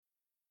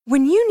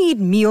When you need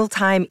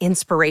mealtime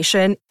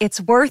inspiration,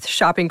 it's worth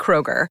shopping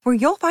Kroger, where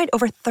you'll find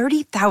over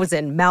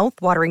 30,000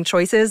 mouth-watering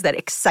choices that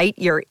excite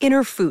your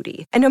inner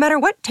foodie. And no matter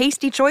what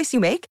tasty choice you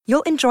make,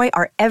 you'll enjoy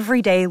our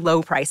everyday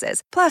low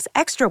prices, plus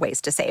extra ways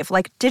to save,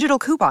 like digital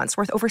coupons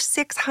worth over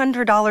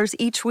 $600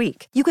 each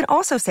week. You can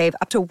also save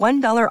up to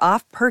 $1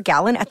 off per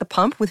gallon at the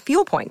pump with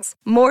fuel points.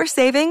 More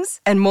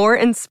savings and more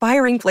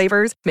inspiring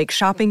flavors make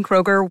shopping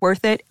Kroger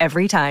worth it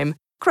every time.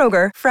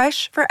 Kroger,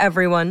 fresh for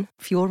everyone.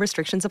 Fuel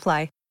restrictions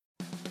apply.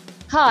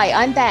 Hi,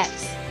 I'm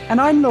Bex. And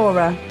I'm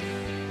Laura.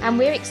 And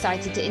we're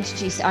excited to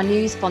introduce our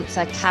new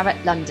sponsor,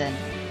 Carrot London.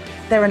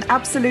 They're an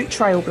absolute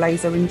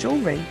trailblazer in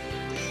jewellery.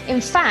 In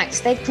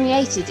fact, they've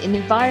created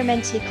an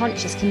environmentally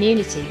conscious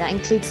community that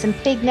includes some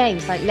big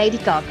names like Lady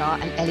Gaga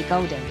and Ellie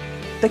Goulding.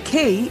 The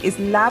key is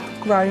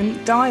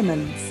lab-grown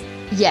diamonds.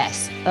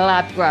 Yes,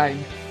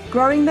 lab-grown.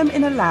 Growing them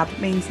in a lab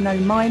means no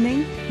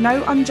mining,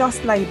 no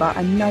unjust labour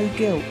and no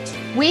guilt.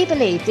 We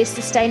believe this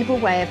sustainable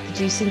way of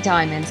producing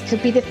diamonds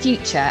could be the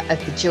future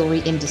of the jewellery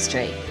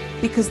industry.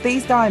 Because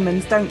these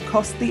diamonds don't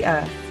cost the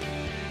earth.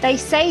 They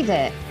save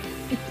it.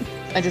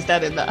 I just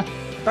added that.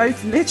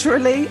 Both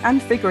literally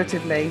and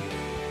figuratively.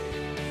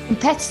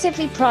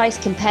 Competitively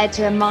priced compared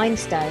to a mined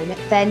stone,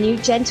 their new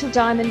Gentle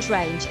Diamond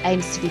range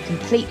aims to be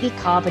completely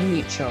carbon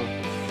neutral.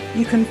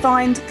 You can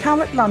find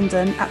Carrot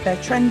London at their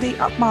trendy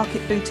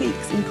upmarket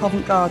boutiques in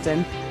Covent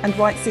Garden and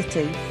White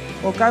City,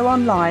 or go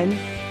online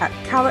at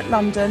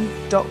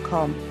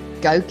carrotlondon.com.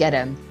 Go get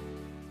them.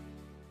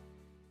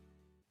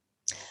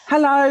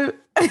 Hello.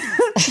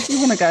 You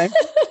want to go?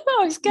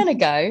 I was going to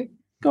go.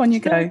 Go on, you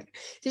go.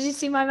 Did you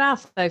see my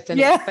mouth open?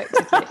 Yeah.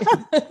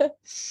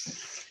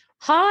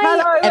 Hi,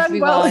 hello,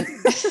 everyone.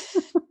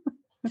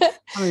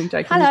 I'm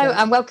joking. Hello,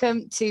 and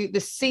welcome to the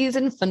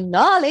season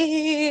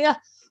finale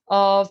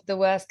of The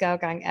Worst Girl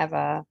Gang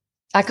Ever.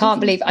 I can't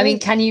believe, I mean,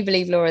 can you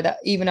believe, Laura, that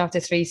even after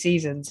 3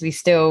 seasons, we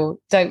still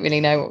don't really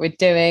know what we're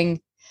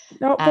doing?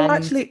 No, well,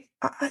 actually,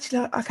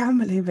 I can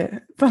believe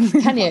it.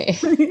 Can you?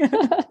 Yeah.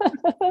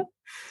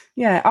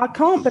 Yeah, I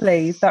can't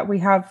believe that we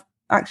have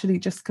actually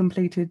just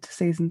completed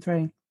season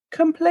 3.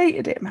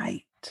 Completed it,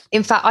 mate.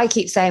 In fact, I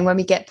keep saying when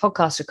we get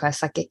podcast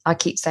requests, I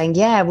keep saying,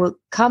 yeah, we'll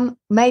come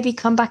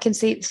back and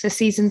see it for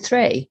season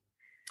 3.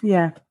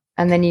 Yeah.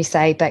 And then you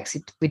say, Bex,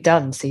 we're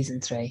done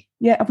season 3.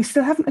 Yeah, we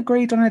still haven't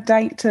agreed on a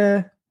date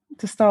to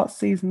start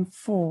season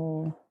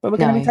 4. But we're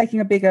going to be taking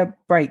a bigger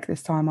break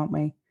this time, aren't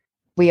we?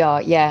 We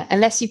are, yeah.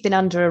 Unless you've been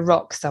under a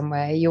rock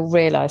somewhere, you'll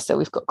realise that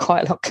we've got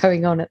quite a lot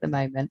going on at the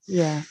moment.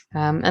 Yeah.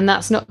 And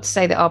that's not to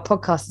say that our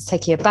podcast is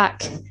taking a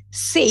back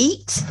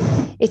seat.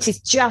 It is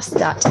just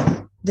that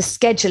the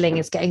scheduling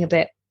is getting a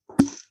bit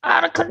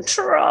out of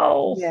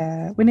control.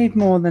 Yeah, we need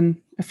more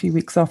than a few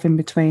weeks off in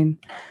between.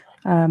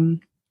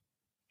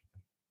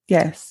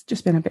 Yes,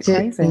 just been a bit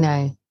crazy.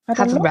 No,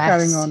 have a lot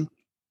going on.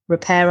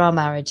 Repair our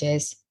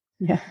marriages.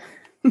 Yeah.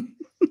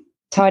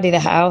 Tidy the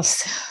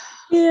house.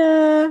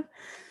 Yeah.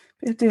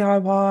 Bit of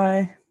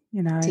DIY,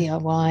 you know.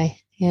 DIY,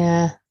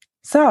 yeah.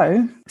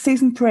 So,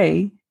 season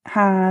 3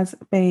 has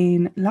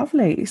been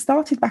lovely. It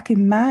started back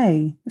in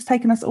May. It's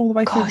taken us all the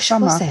way through the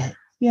summer. Was it?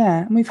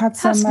 Yeah, and we've had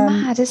That's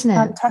mad, isn't it?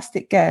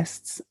 Fantastic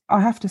guests.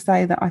 I have to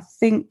say that I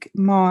think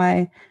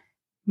my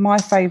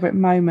favourite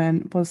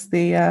moment was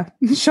the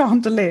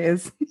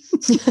chandeliers.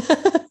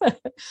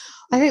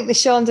 I think the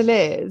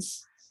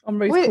chandeliers on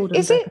Ruth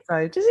Corden's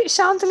episode. Is it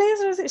chandeliers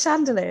or is it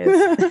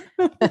chandeliers?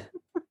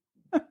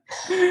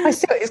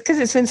 It's because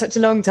it's been such a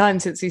long time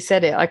since we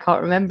said it. I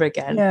can't remember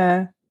again.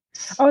 Yeah.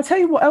 I'll tell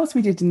you what else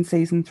we did in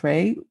season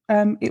 3.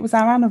 It was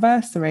our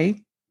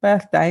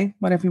birthday,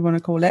 whatever you want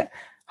to call it,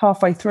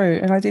 halfway through,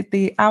 and I did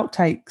the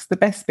outtakes, the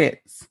best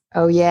bits.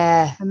 Oh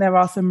yeah. And there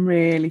are some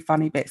really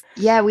funny bits.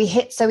 Yeah, we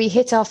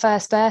hit our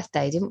first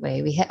birthday, didn't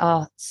we? We hit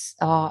our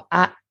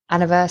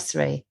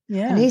anniversary.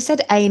 Yeah. And he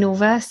said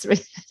anniversary.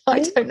 I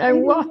don't know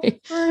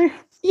why.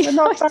 They're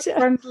not that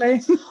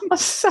friendly. I'm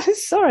so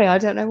sorry. I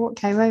don't know what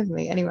came over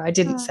me. Anyway, I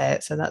didn't say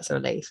it, so that's a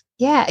relief.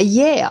 Yeah, a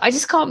year. I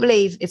just can't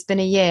believe it's been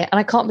a year. And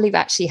I can't believe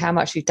actually how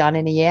much we've done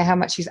in a year, how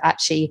much we've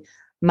actually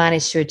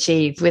managed to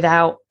achieve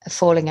without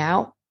falling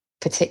out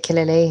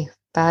particularly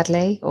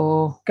badly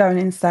or going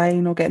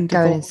insane or getting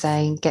divorced.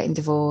 Getting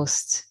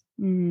divorced,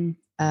 going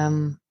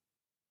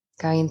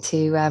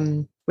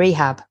to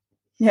rehab.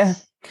 Yeah.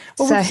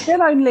 Well, we've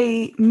still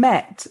only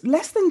met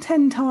less than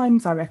 10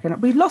 times, I reckon.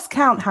 We've lost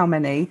count how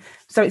many.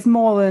 So it's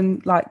more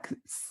than like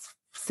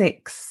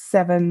 6,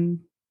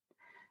 7,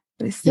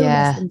 but it's still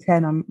less than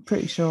 10, I'm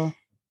pretty sure.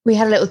 We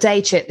had a little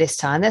day trip this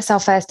time. That's our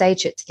first day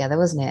trip together,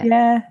 wasn't it?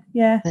 Yeah,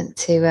 yeah. Went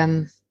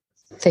to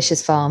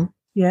Fisher's Farm.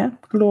 Yeah,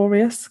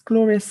 glorious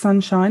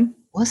sunshine.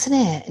 Wasn't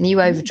it? And you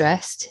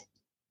overdressed.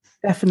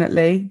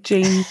 Definitely.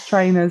 Jeans,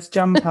 trainers,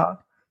 jumper.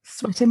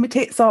 Sweating my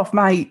tits off,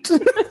 mate.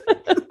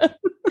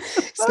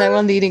 It's no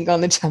wonder you didn't go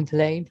on the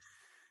trampoline.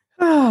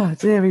 Oh,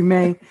 dearie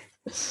me.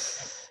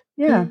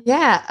 Yeah.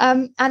 Yeah.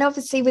 And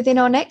obviously within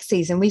our next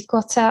season, we've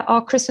got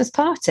our Christmas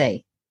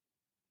party.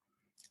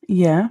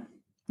 Yeah.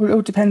 Well, it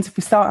all depends if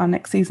we start our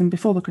next season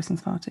before the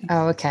Christmas party.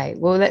 Oh, okay.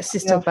 Well, let's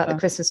just talk about the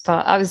Christmas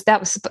party. That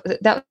was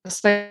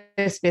supposed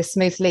to be a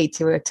smooth lead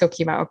to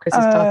talking about our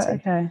Christmas party.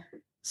 Okay.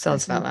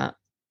 Sounds about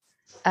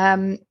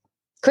that.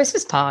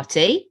 Christmas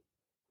party.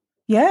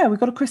 Yeah,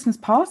 we've got a Christmas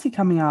party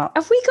coming up.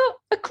 Have we got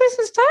a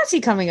Christmas party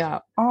coming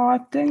up? I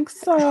think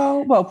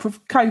so. Well,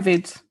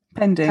 COVID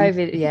pending.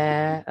 COVID,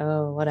 yeah.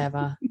 Oh,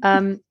 whatever.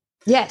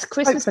 Yes,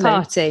 Christmas Hopefully.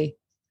 Party.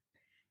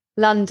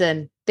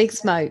 London, Big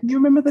Smoke. You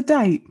remember the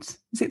date?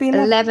 Is it the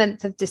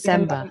 11th of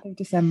December? 11th of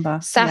December.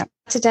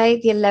 Saturday,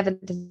 the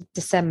 11th of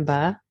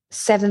December,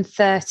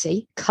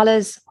 7:30.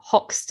 Colours,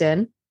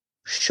 Hoxton,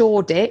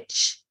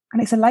 Shoreditch.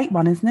 And it's a late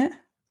one, isn't it?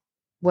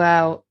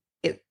 Well,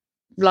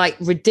 like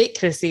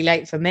ridiculously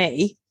late for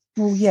me.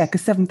 Well, yeah,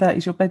 because 7:30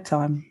 is your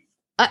bedtime.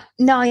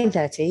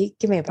 9:30.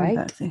 Give me a break.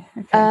 9:30.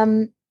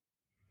 Okay.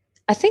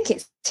 I think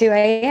it's 2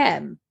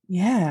 a.m.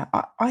 Yeah,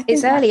 I think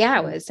it's early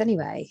hours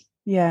anyway.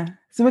 Yeah,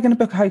 so we're going to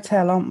book a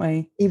hotel, aren't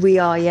we? We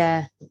are,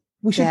 yeah.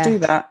 We should do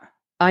that.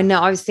 I know.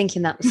 I was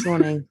thinking that this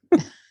morning.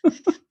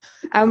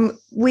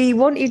 We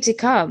want you to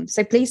come,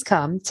 so please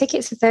come.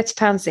 Tickets are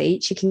 £30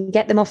 each. You can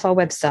get them off our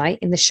website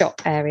in the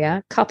shop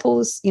area.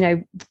 Couples,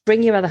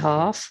 bring your other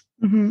half.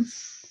 Mm-hmm.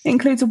 It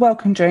includes a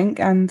welcome drink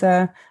and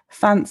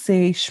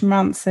fancy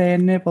schmancy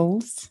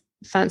nibbles.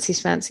 Fancy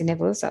schmancy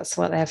nibbles. That's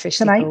what they're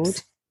officially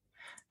called.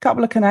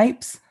 Couple of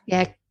canapes.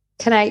 Yeah,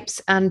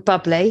 canapes and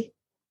bubbly.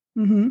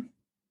 Mm-hmm.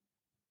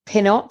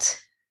 Pinot.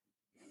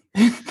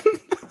 I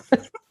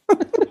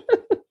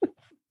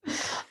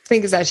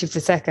think it's actually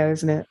Prosecco,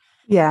 isn't it?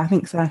 Yeah, I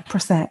think so.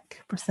 Prosecco,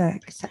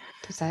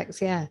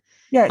 yeah.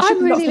 Yeah, it should I'm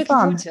be really lots of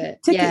fun. looking forward to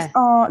it. Tickets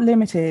are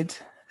limited,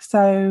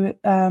 so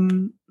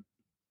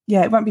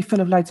yeah, it won't be full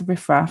of loads of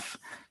riffraff.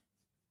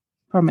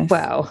 Promise.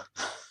 Well,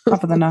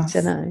 other than us,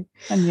 I don't know.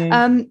 And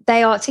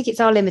you. Tickets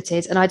are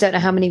limited, and I don't know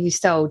how many we've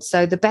sold.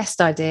 So the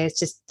best idea is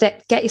just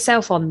get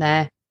yourself on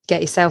there,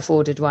 get yourself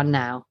ordered one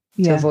now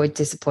to avoid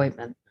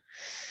disappointment.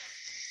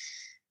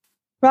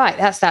 Right,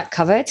 that's that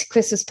covered.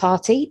 Christmas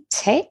party,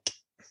 tick.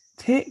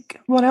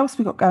 What else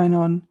we got going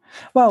on?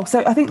 Well,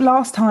 so I think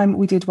last time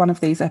we did one of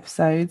these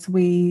episodes,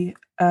 we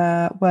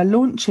were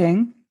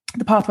launching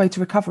the Pathway to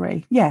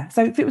Recovery. Yeah,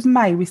 so if it was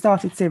May, we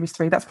started Series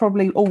 3. That's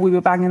probably all we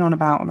were banging on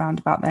about around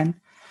about then.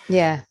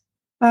 Yeah.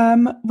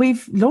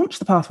 We've launched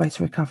the Pathway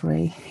to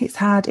Recovery. It's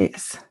had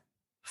its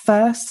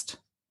first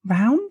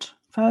round.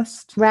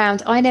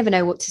 I never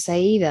know what to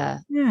say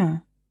either. Yeah.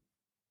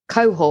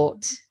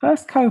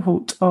 First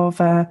cohort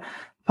of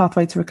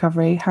Pathway to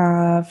Recovery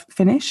have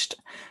finished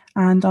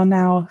and are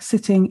now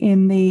sitting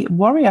in the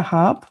Warrior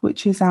Hub,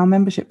 which is our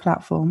membership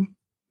platform.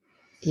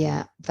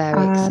 Yeah,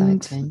 very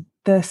exciting.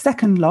 The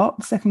second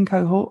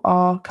cohort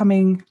are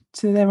coming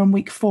to, they're on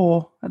week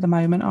 4 at the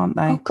moment, aren't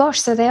they? Oh gosh,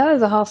 so they're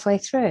over halfway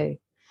through.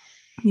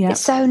 Yeah.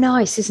 It's so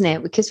nice, isn't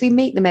it? Because we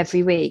meet them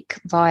every week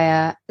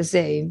via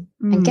Zoom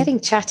and getting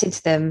chatting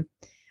to them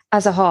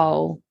as a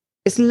whole.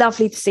 It's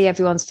lovely to see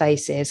everyone's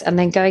faces, and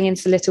then going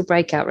into the little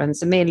breakout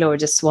rooms. And me and Laura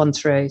just swung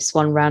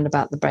round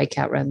about the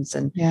breakout rooms.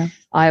 And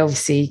I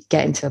obviously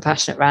get into a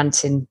passionate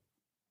rant in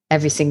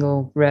every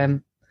single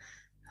room.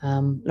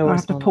 I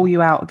have to pull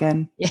you out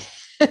again. Yeah.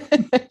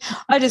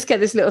 I just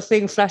get this little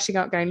thing flashing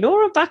up going,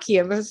 Laura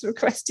Buckingham has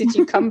requested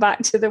you come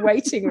back to the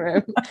waiting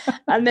room.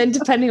 And then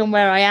depending on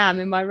where I am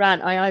in my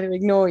rant, I either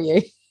ignore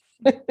you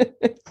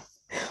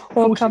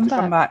or come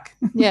back.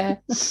 Yeah.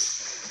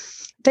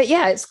 But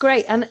yeah, it's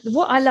great. And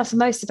what I love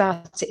most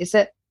about it is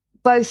that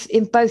both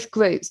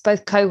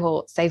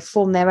cohorts, they've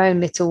formed their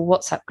own little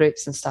WhatsApp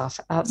groups and stuff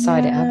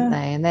outside it, haven't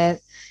they? And they're,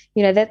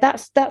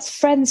 that's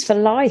friends for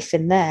life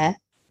in there.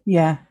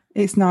 Yeah,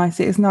 it's nice.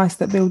 It is nice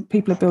that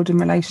people are building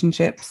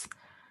relationships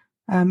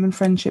and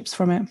friendships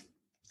from it.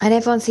 And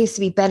everyone seems to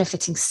be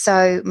benefiting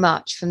so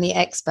much from the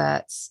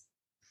experts.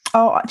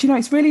 Oh, do you know,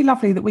 it's really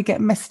lovely that we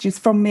get messages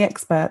from the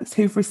experts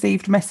who've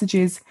received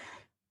messages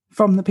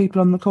from the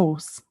people on the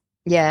course.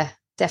 Yeah.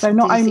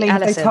 Definitely. So not only have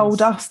they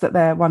told us that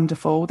they're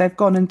wonderful, they've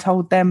gone and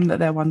told them that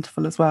they're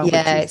wonderful as well.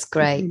 Yeah, it's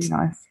great. Really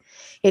nice.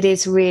 It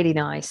is really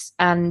nice.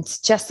 And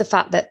just the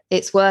fact that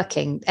it's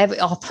working,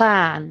 our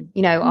plan,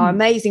 our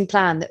amazing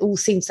plan that all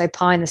seemed so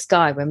pie in the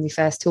sky when we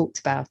first talked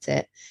about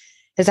it,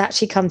 has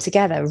actually come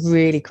together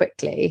really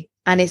quickly,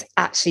 and it's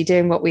actually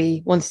doing what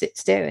we wanted it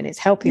to do, and it's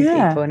helping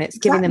people, and it's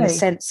giving them a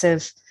sense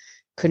of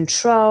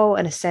control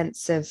and a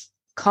sense of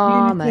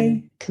calm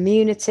and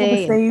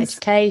community and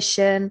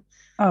education.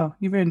 Oh,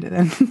 you ruined it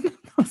then.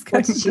 I was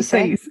going what did you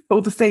say?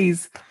 All the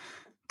C's.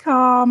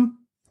 Calm.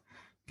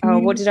 Oh,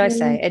 what did I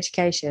say?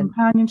 Education.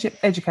 Companionship.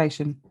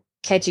 Education.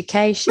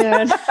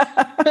 Education.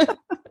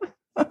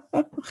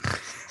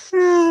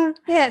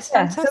 Yeah, it's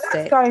fantastic. So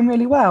that's going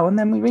really well. And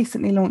then we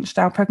recently launched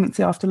our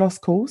Pregnancy After Loss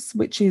course,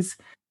 which is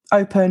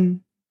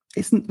open.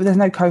 There's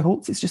no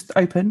cohorts. It's just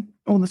open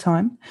all the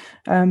time.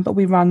 But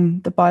we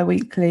run the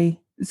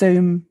bi-weekly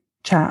Zoom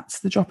chats,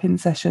 the drop-in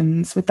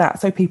sessions with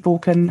that, so people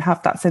can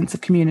have that sense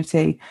of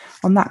community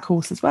on that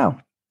course as well.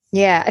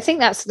 Yeah, I think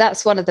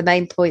that's one of the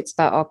main points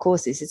about our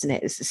courses, isn't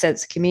it? It's the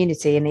sense of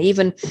community, and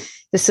even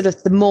the sort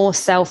of the more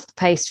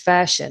self-paced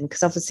version,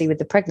 because obviously with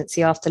the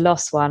pregnancy after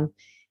loss one,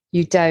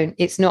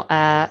 it's not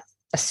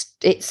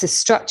it's a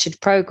structured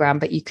program,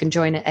 but you can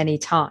join at any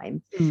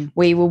time.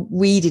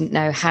 We didn't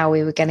know how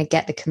we were going to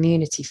get the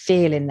community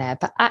feel in there,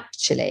 but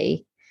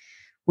actually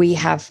we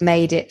have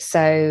made it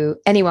so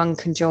anyone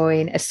can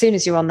join. As soon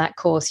as you're on that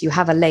course, you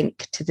have a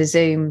link to the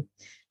Zoom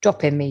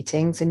drop-in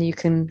meetings and you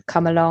can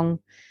come along.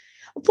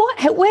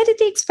 Where did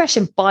the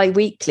expression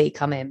bi-weekly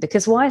come in?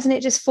 Because why isn't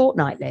it just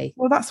fortnightly?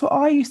 Well, that's what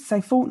I used to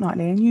say,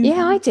 fortnnightly.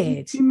 And I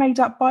did. You made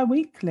up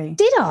bi-weekly.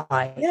 Did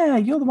I? Yeah,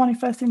 you're the one who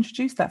first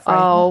introduced that phrase.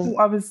 Oh, I thought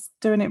I was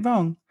doing it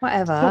wrong.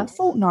 Whatever.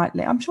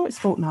 Fortnightly. I'm sure it's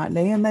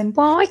fortnightly. And then...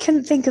 Well, I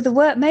couldn't think of the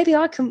word. Maybe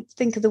I couldn't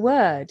think of the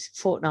word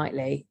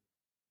fortnightly.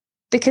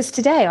 Because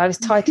today I was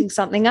typing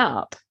something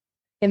up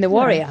in the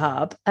Warrior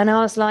Hub and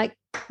I was like...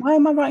 Why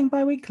am I writing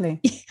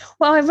bi-weekly?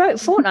 Well, I wrote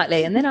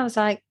fortnightly and then I was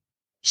like,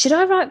 should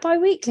I write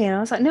bi-weekly? And I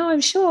was like, no, I'm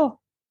sure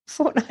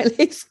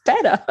fortnightly is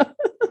better.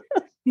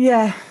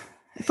 Yeah,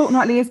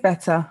 fortnightly is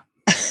better.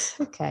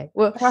 Okay.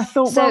 Well, I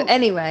thought, so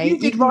anyway, you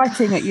did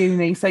writing at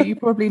uni, so you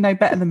probably know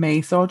better than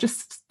me. So I'll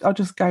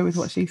just go with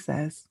what she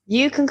says.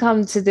 You can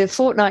come to the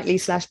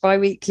fortnightly /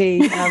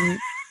 bi-weekly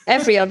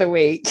every other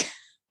week,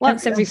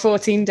 once every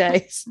 14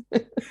 days,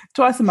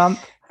 twice a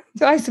month.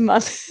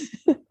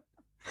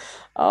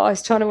 Oh, I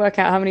was trying to work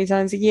out how many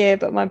times a year,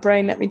 but my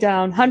brain let me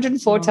down.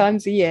 104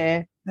 times a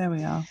year. There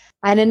we are.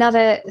 And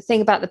another thing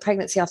about the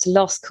pregnancy after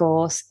loss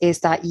course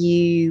is that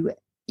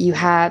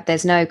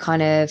there's no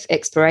kind of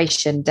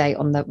expiration date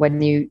on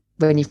when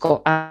you've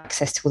got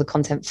access to all the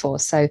content for.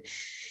 So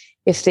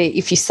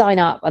if you sign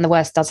up and the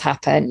worst does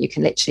happen, you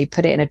can literally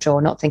put it in a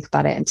drawer, not think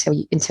about it until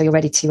you're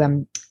ready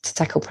to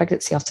tackle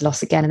pregnancy after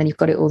loss again, and then you've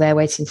got it all there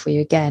waiting for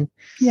you again.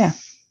 Yeah.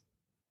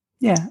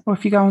 Yeah, or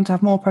if you go on to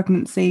have more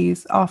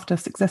pregnancies after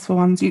successful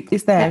ones,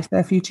 it's there. It's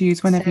there for you to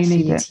use whenever you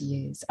need it. To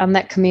use. And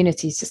that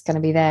community is just going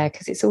to be there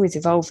because it's always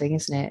evolving,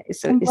 isn't it?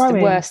 It's the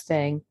worst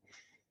thing.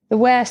 The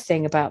worst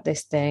thing about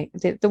this thing,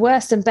 the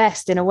worst and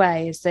best in a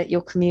way, is that your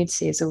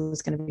community is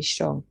always going to be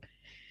strong.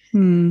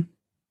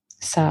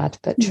 Sad,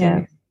 but true.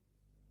 Yeah.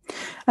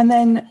 And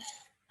then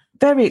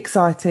very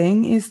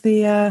exciting is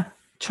the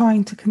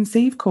Trying to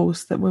Conceive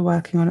course that we're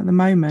working on at the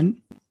moment.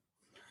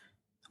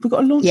 Have we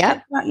got a launch date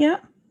for that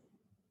yet?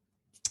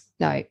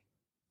 No.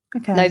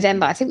 Okay.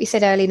 November. I think we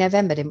said early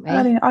November, didn't we?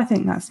 I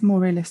think that's more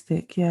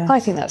realistic, yeah. I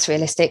think that's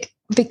realistic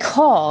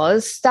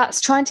because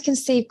that's Trying to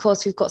Conceive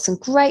course. We've got some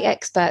great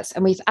experts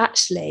and we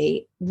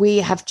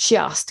have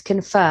just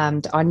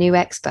confirmed our new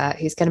expert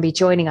who's going to be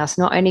joining us,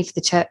 not only for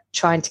the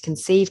Trying to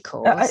Conceive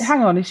course.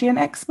 Hang on, is she an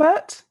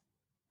expert?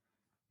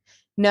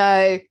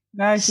 No,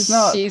 she's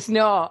not. She's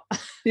not.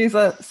 She's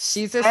a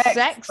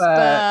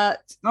sexpert.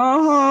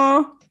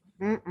 Uh-huh.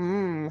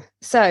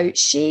 So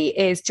she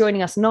is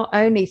joining us not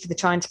only for the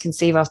Trying to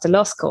Conceive After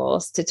Loss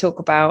course to talk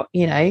about,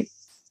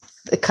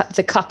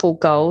 the couple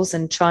goals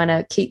and trying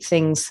to keep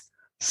things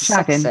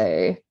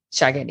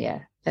shagging, yeah.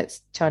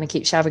 That's trying to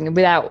keep shagging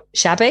without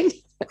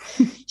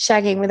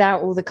shagging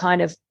without all the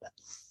kind of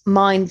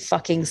mind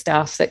fucking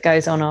stuff that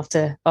goes on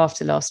after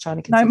loss. Trying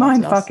to conceive. No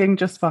mind fucking,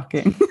 just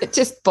fucking.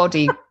 Just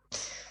body.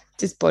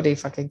 Just body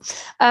fucking.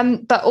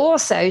 But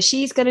also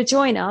she's going to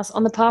join us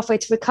on the Pathway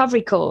to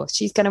Recovery course.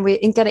 She's going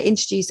to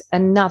introduce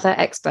another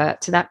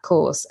expert to that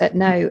course at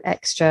no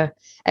extra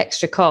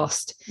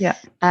cost. Yeah.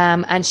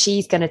 And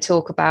she's going to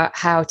talk about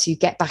how to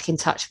get back in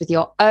touch with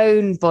your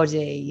own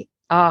body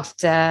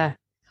after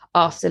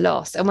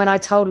loss. And when I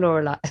told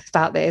Laura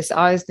about this,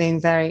 I was being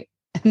very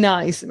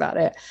nice about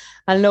it.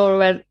 And Laura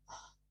went,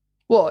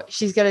 "What?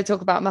 She's going to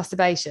talk about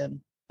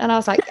masturbation?" And I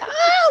was like,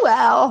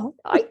 well,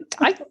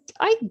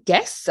 I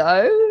guess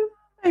so.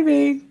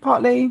 Maybe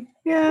partly,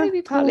 yeah.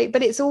 Maybe partly,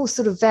 but it's all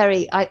sort of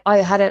very... I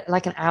had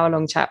an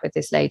hour-long chat with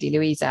this lady,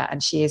 Louisa,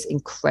 and she is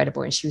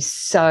incredible. And she was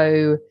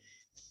so...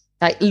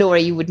 Laura,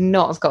 you would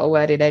not have got a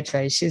word in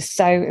edgeways. She was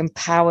so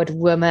empowered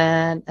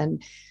woman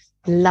and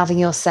loving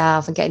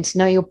yourself and getting to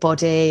know your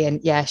body.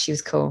 And yeah, she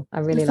was cool.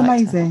 I really liked her.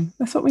 It's amazing.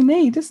 That's what we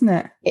need, isn't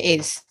it? It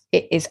is.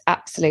 It is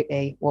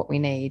absolutely what we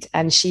need.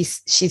 And she's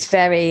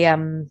very...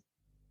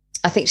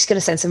 I think she's going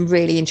to send some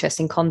really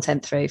interesting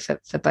content through for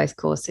both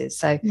courses.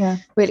 So yeah,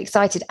 really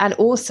excited. And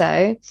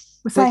also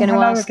we're saying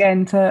hello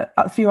again to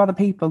a few other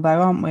people though,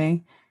 aren't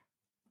we?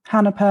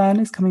 Hannah Pern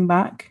is coming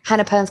back.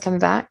 Hannah Pern's coming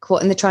back.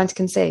 What, in the Trying to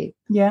Conceive?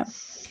 Yeah.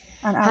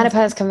 And Hannah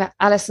Pern's coming back.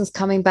 Alison's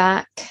coming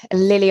back.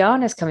 And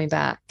Liliana's coming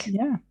back.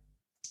 Yeah.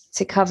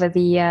 To cover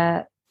the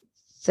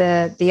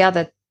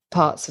other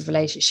parts of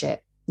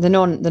relationship, the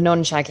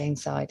non-shagging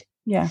side.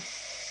 Yeah.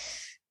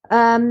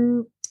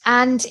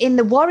 And in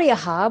the Warrior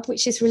Hub,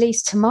 which is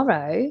released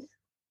tomorrow,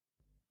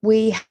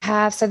 we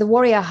have... So the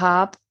Warrior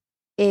Hub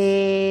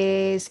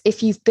is,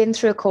 if you've been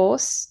through a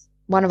course,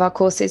 one of our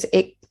courses,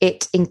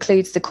 it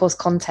includes the course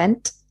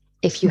content.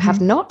 If you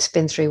have not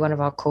been through one of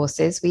our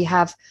courses, we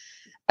have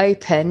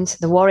opened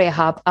the Warrior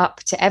Hub up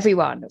to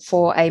everyone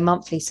for a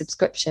monthly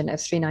subscription of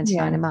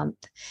 $3.99 a month.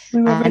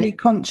 We were really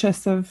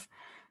conscious of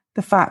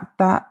the fact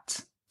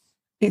that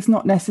it's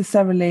not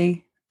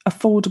necessarily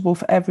affordable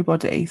for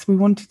everybody. So we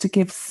wanted to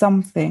give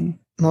something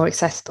more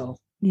accessible.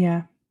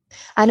 Yeah.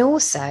 And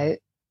also,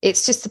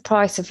 it's just the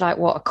price of like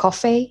what, a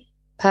coffee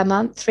per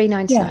month,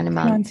 $3.99 a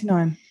month.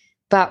 $3.99.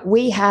 But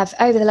we have,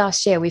 over the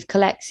last year, we've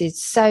collected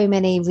so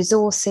many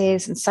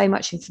resources and so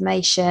much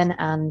information,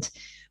 and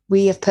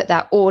we have put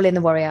that all in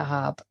the Warrior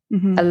Hub,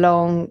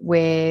 along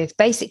with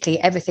basically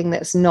everything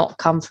that's not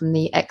come from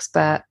the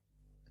expert,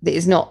 that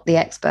is not the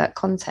expert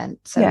content.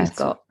 So we've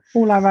got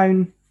all our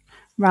own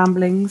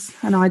ramblings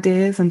and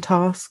ideas and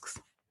tasks.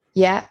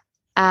 Yeah.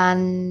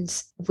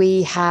 And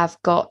we have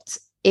got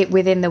it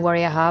within the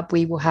Warrior Hub.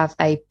 We will have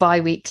a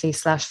bi-weekly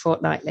 /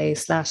 fortnightly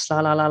 /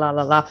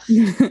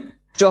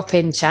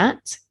 drop-in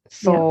chat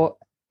for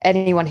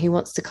anyone who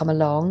wants to come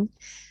along.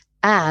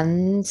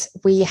 And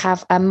we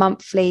have a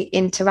monthly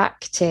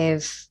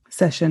interactive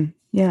session.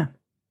 Yeah.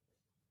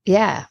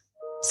 Yeah.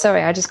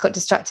 Sorry, I just got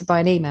distracted by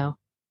an email.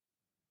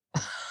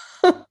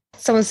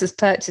 Someone's just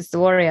purchased the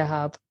Warrior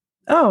Hub.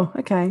 Oh,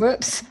 okay.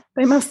 Whoops.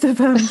 They must have...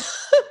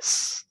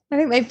 I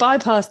think they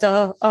bypassed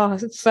our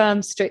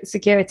firm's strict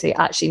security.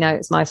 Actually, no,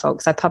 it's my fault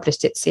because I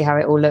published it to see how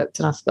it all looked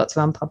and I forgot to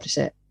unpublish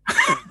it.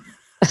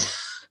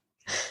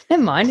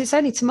 Never mind, it's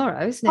only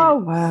tomorrow, isn't it? Oh,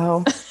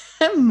 wow.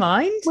 Never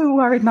mind. We were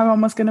worried no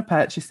one was going to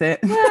purchase it.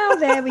 Well,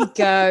 there we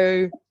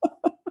go.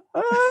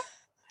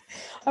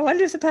 I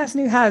wonder if the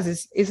person who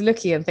has is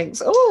looking and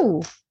thinks,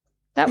 oh,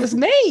 that was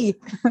me.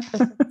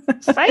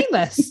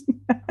 Famous.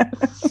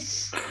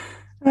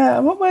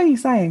 What were you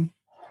saying?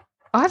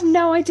 I have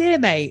no idea,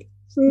 mate.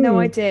 No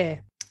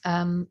idea.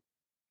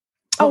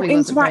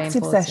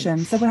 Interactive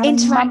session. So we're having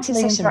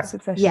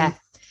interactive session. Yeah.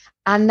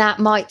 And that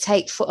might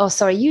take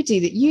sorry, you do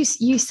that.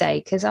 You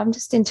say, because I'm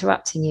just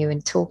interrupting you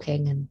and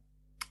talking and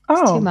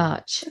it's too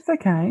much. It's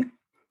okay.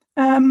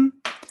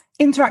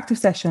 Interactive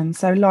session.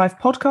 So live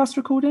podcast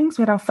recordings.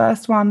 We had our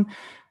first one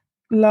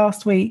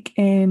last week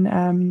in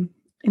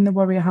the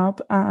Warrior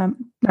Hub. No,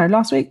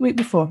 last week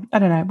before. I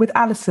don't know, with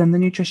Alison, the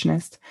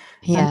nutritionist.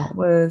 Yeah.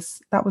 And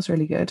that was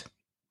really good.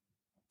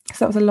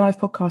 So that was a live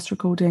podcast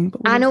recording.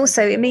 And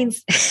also it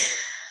means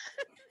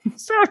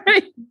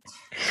sorry.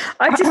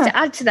 I just to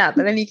add to that,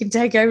 but then you can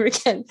take over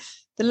again.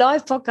 The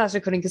live podcast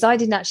recording, because I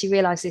didn't actually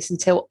realise this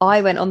until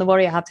I went on the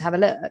Warrior Hub to have a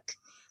look.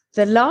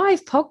 The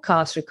live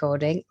podcast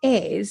recording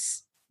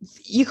is,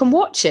 you can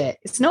watch it.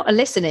 It's not a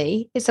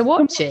listen-y, it's a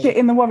watch it.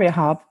 In the Warrior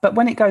Hub, but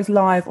when it goes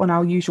live on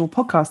our usual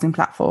podcasting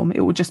platform,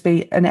 it will just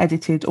be an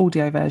edited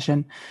audio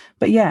version.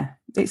 But yeah,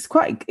 it's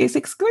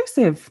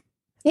exclusive.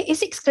 It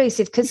is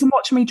exclusive because you can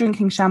watch me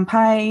drinking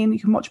champagne. You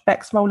can watch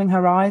Bex rolling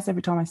her eyes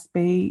every time I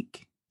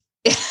speak.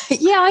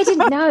 Yeah, I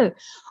didn't know.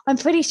 I'm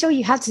pretty sure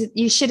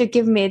you should have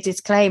given me a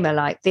disclaimer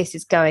like this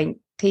is going,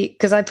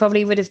 because I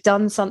probably would have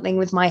done something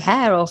with my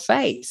hair or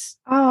face.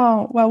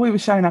 Oh, well, we were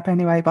shown up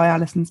anyway by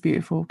Alison's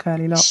beautiful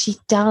curly locks. She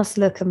does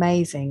look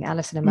amazing,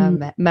 Alison,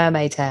 and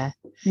mermaid hair.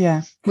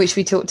 Yeah. Which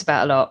we talked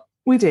about a lot.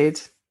 We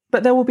did.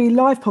 But there will be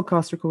live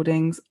podcast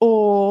recordings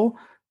or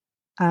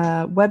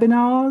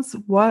webinars,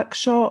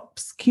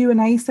 workshops,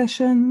 Q&A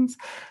sessions.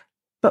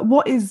 But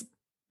what is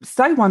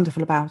so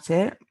wonderful about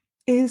it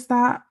is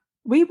that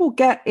we will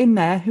get in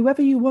there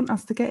whoever you want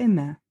us to get in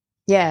there.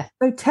 Yeah.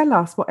 So tell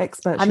us what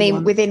experts you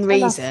want. Within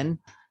reason.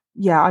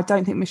 Yeah, I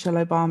don't think Michelle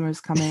Obama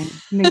is coming.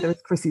 Neither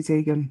is Chrissy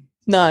Teigen.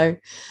 No.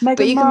 Meghan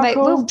but you Markle.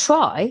 can we'll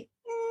try.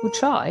 We'll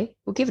try.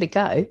 We'll give it a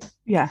go.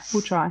 Yeah,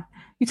 we'll try.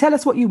 You tell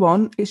us what you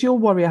want. It's your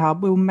Warrior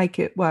Hub. We'll make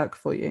it work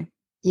for you.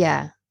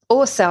 Yeah.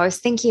 Also, I was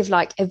thinking of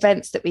like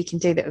events that we can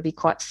do that would be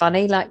quite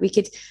funny. Like we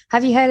could,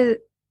 have you heard of,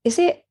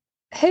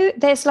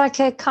 there's like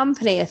a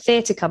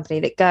theatre company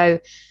that go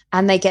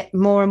and they get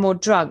more and more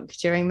drunk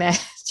during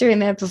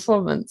their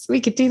performance.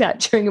 We could do that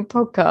during a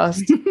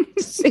podcast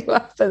to see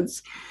what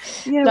happens.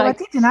 Yeah, well, I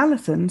did in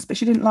Alison's, but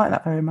she didn't like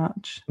that very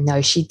much.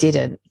 No, she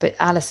didn't. But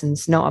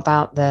Alison's not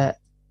about the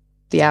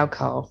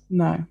alcohol.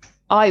 No.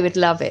 I would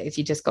love it if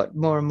you just got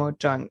more and more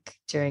drunk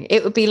during.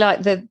 It would be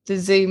like the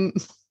Zoom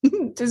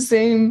the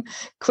Zoom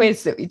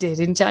quiz that we did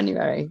in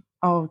January.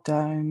 Oh,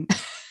 don't.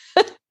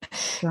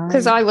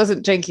 Because I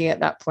wasn't drinking at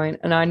that point,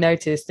 and I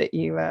noticed that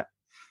you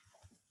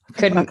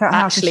couldn't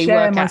actually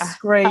work out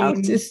how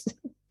to.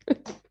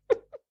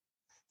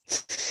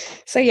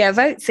 So yeah,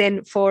 votes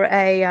in for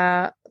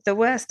the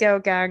Worst Girl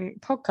Gang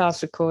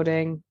podcast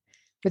recording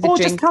with a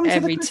drink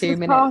every 2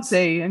 minutes.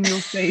 Party and you'll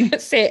see.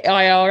 Sit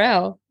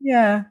IRL.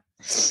 Yeah.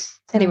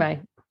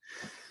 Anyway.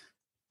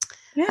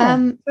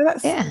 Yeah.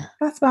 So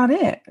that's about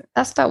it.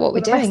 That's about what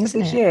we're doing, isn't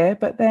it? This year,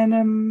 but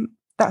then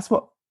that's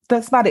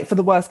about it for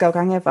the Worst Girl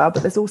Gang ever.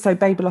 But there's also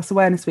Baby Loss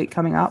Awareness Week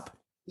coming up.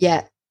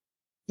 Yeah.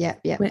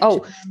 Which,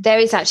 there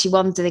is actually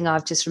one thing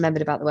I've just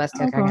remembered about the Worst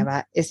Girl Gang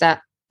ever is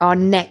that our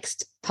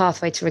next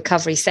Pathway to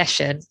Recovery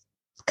session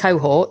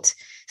cohort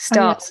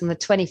starts on the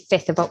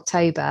 25th of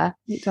October.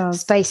 It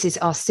does. Spaces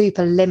are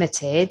super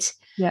limited.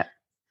 Yeah.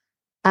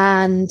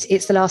 And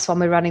it's the last one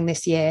we're running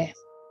this year.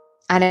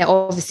 And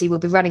obviously we'll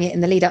be running it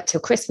in the lead up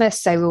till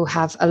Christmas. So we'll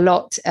have a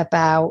lot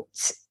about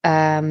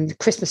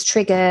Christmas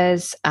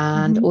triggers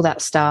and all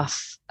that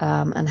stuff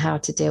and how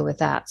to deal with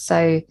that.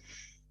 So,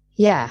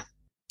 yeah.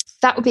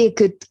 that would be a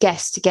good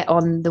guest to get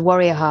on the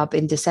Warrior Hub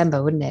in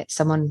December, wouldn't it?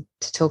 Someone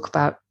to talk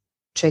about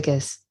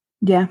triggers.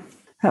 Yeah,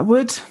 that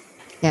would.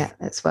 Yeah,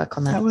 let's work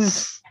on that. That would.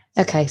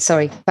 Okay,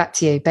 sorry. Back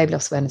to you. Baby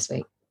Loss Awareness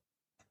Week.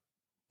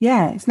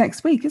 Yeah, it's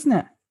next week, isn't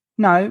it?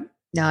 No,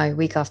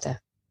 week after.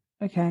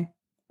 Okay.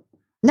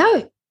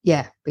 No,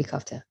 yeah, week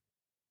after.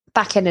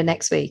 Back end of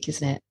next week,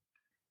 isn't it?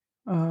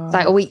 It's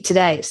like a week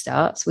today it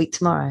starts, week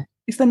tomorrow.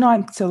 It's the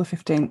 9th till the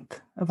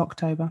 15th of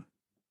October.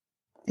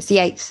 It's the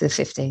 8th to the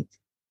 15th.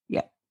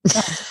 Yeah. Is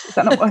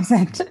that not what I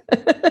said?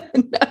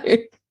 No.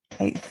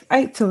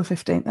 8th till the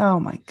 15th. Oh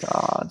my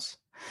God.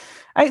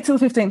 8th till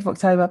the 15th of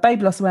October,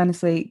 Baby Loss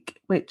Awareness Week,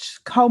 which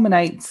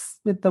culminates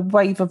with the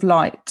Wave of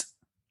Light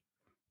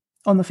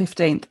on the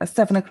 15th at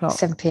 7 o'clock.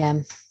 7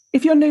 p.m.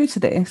 If you're new to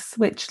this,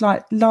 which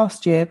like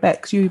last year,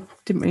 Bex, you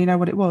didn't really know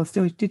what it was,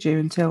 did you?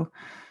 Until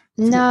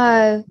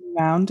no.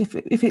 Round.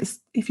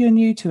 If you're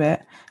new to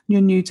it,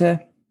 you're new to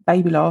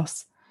baby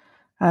loss.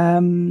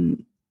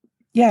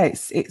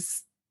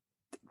 It's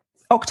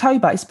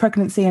October is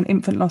Pregnancy and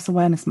Infant Loss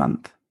Awareness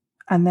Month,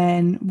 and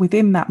then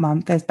within that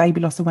month, there's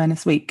Baby Loss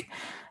Awareness Week,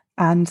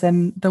 and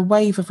then the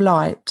Wave of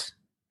Light,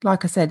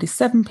 like I said, is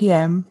 7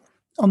 p.m.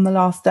 on the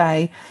last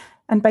day.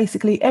 And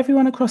basically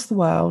everyone across the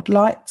world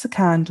lights a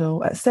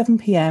candle at 7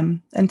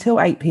 p.m.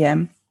 until 8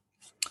 p.m.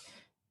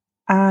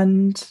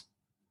 And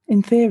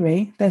in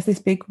theory, there's this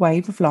big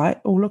wave of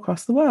light all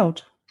across the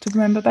world to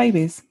remember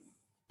babies.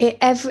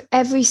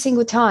 Every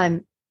single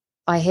time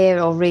I hear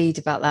or read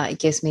about that, it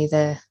gives me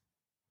the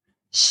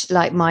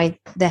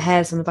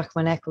hairs on the back of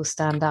my neck will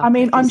stand up. I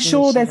mean, I'm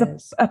sure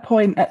there's a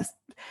point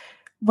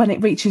when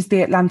it reaches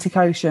the Atlantic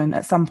Ocean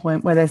at some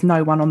point where there's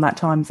no one on that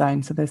time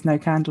zone, so there's no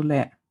candle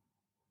lit.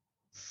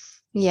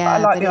 Yeah, I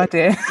like the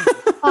idea.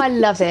 I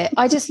love it.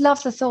 I just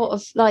love the thought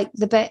of like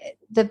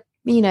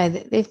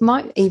it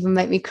might even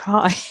make me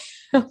cry.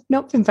 I've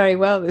not been very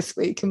well this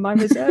week and my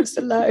reserves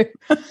are low.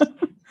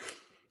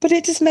 But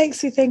it just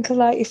makes me think of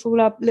like if all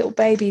our little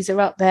babies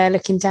are up there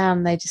looking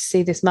down, they just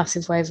see this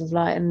massive wave of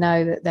light and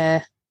know that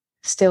they're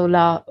still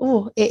loved.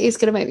 Oh, it is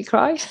going to make me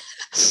cry.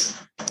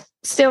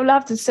 Still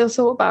loved and still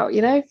thought about,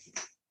 you know?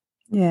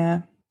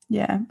 Yeah.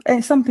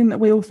 It's something that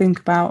we all think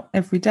about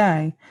every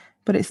day.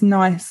 But it's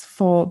nice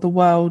for the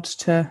world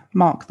to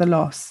mark the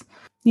loss,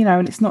 you know,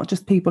 and it's not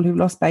just people who've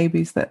lost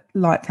babies that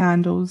light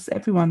candles,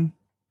 everyone.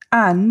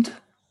 And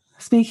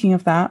speaking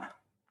of that,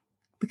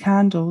 the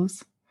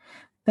candles,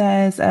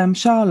 there's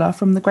Charla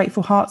from the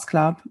Grateful Hearts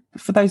Club.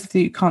 For those of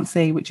you who can't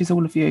see, which is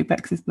all of you,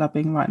 Bex is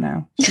blubbing right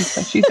now.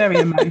 She's very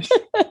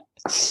emotional.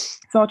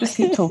 So I'll just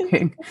keep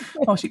talking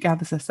while she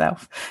gathers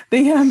herself.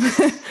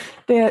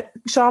 The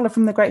Charlotte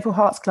from the Grateful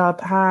Hearts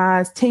Club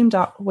has teamed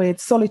up with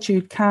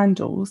Solitude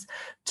Candles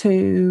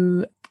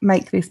to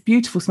make this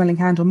beautiful smelling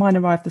candle. Mine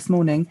arrived this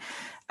morning.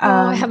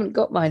 I haven't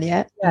got mine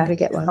yet. Yeah, I'm going to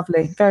get one.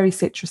 Lovely, very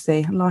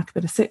citrusy. I like a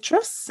bit of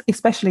citrus,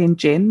 especially in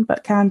gin,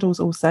 but candles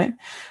also.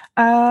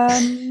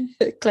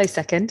 Close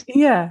second.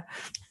 Yeah.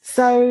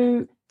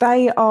 So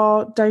they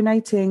are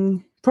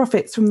donating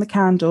profits from the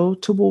candle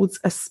towards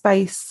a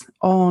space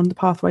on the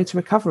pathway to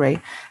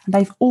recovery. And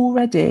they've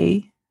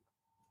already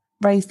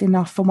raised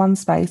enough for one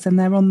space and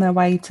they're on their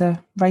way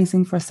to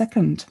raising for a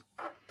second.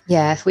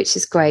 Yeah, which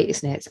is great,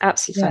 isn't it? It's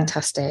absolutely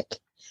fantastic.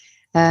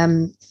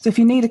 So if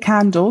you need a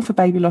candle for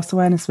Baby Loss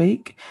Awareness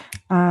Week,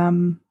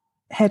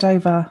 head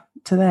over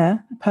to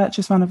there,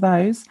 purchase one of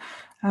those.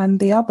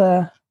 And the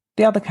other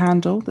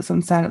candle that's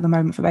on sale at the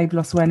moment for Baby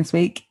Loss Awareness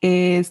Week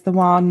is the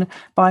one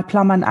by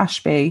Plum and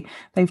Ashby.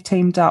 They've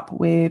teamed up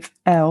with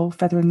Elle,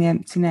 Feather in the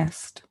Empty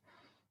Nest,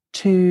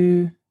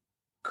 to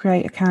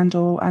create a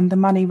candle, and the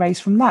money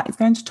raised from that is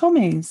going to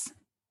Tommy's.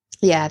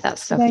 Yeah,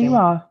 that's lovely. There you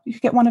are. You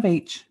could get one of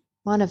each.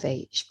 One of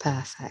each.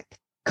 Perfect.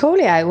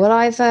 Coolio. Well,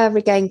 I've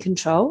regained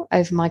control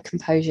over my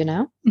composure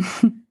now.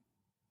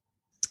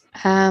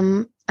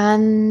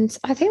 And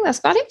I think that's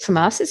about it from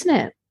us, isn't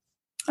it?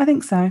 I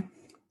think so.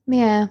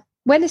 Yeah.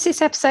 When is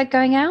this episode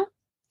going out?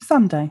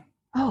 Sunday.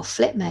 Oh,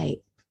 flip,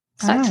 mate.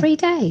 It's like 3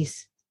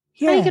 days.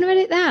 Yeah. How are you going to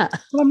edit that?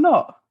 Well, I'm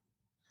not.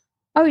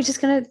 Oh, you're just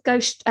going to go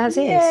as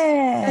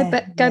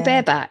is? Go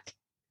bareback?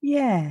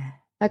 Yeah.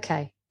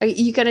 Okay. Are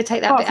you going to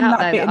take that bit out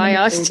there that I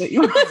asked?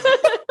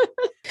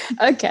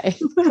 Okay.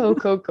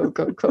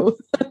 Cool.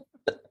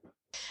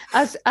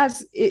 As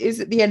it is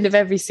at the end of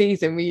every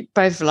season, we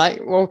both like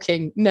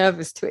walking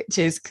nervous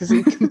twitches because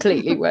we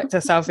completely worked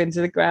ourselves into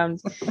the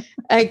ground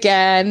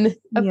again.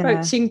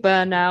 Approaching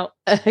burnout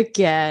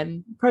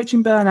again.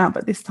 Approaching burnout,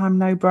 but this time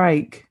no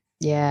break.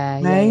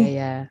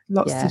 Yeah.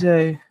 Lots to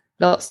do.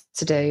 Lots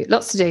to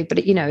do.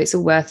 But you know, it's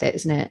all worth it,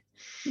 isn't it?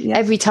 Yeah.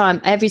 Every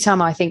time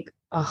I think,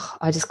 oh,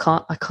 I just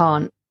can't.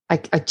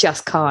 I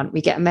just can't.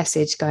 We get a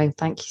message going,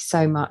 thank you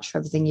so much for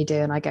everything you do.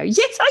 And I go,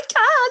 yes, I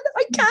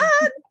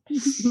can.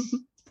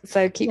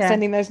 So keep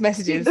sending those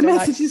messages. The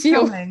messages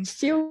coming.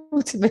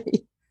 Fuel to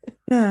me.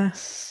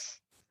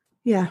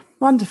 Yeah.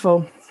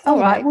 Wonderful. All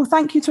right. Well,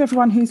 thank you to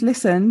everyone who's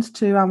listened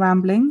to our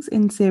ramblings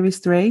in series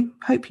 3.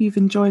 Hope you've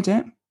enjoyed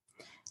it.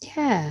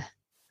 Yeah.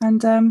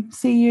 And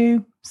see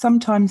you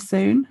sometime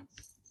soon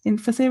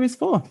for series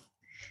 4.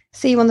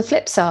 See you on the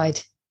flip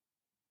side.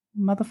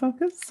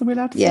 Motherfuckers? Are we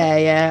allowed to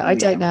say Yeah. I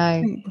don't know.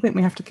 I think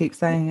we have to keep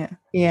saying it.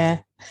 Yeah.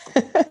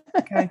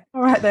 Okay.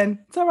 All right then.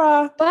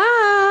 Ta-ra.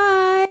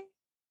 Bye.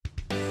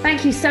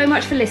 Thank you so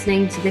much for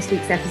listening to this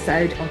week's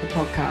episode of the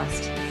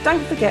podcast.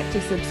 Don't forget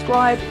to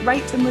subscribe,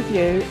 rate and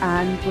review,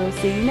 and we'll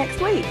see you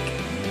next week.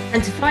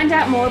 And to find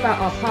out more about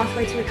our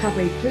pathway to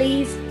recovery,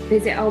 please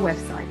visit our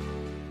website.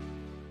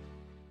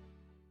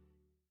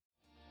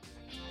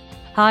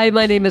 Hi,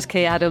 my name is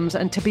Kay Adams,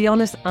 and to be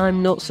honest,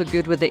 I'm not so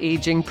good with the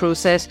ageing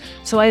process,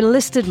 so I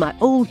enlisted my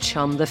old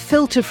chum, the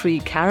filter-free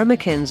Cara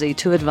McKenzie,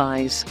 to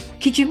advise.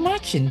 Could you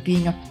imagine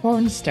being a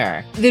porn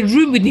star? The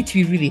room would need to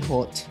be really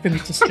hot for me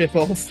to strip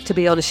off. To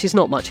be honest, she's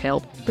not much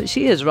help, but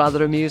she is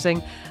rather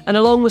amusing. And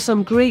along with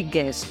some great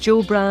guests,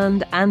 Joe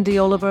Brand, Andy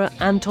Oliver,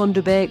 Anton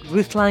Dubeck,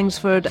 Ruth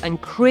Langsford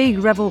and Craig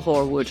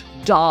Revel-Horwood,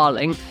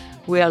 darling,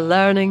 we are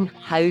learning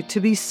how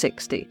to be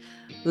 60.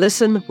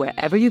 Listen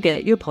wherever you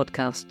get your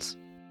podcasts.